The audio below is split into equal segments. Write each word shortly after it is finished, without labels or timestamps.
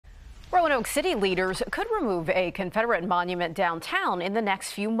Roanoke City leaders could remove a Confederate monument downtown in the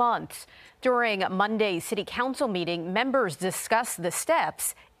next few months. During Monday's City Council meeting, members discussed the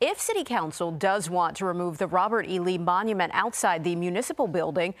steps if City Council does want to remove the Robert E. Lee monument outside the municipal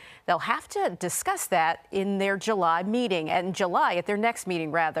building. They'll have to discuss that in their July meeting, at their next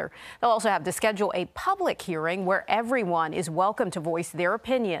meeting, rather. They'll also have to schedule a public hearing where everyone is welcome to voice their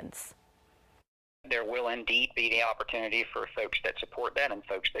opinions. There will indeed be the opportunity for folks that support that and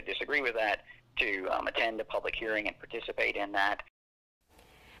folks that disagree with that to attend a public hearing and participate in that.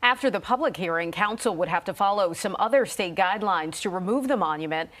 After the public hearing, council would have to follow some other state guidelines to remove the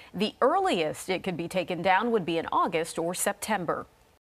monument. The earliest it could be taken down would be in August or September.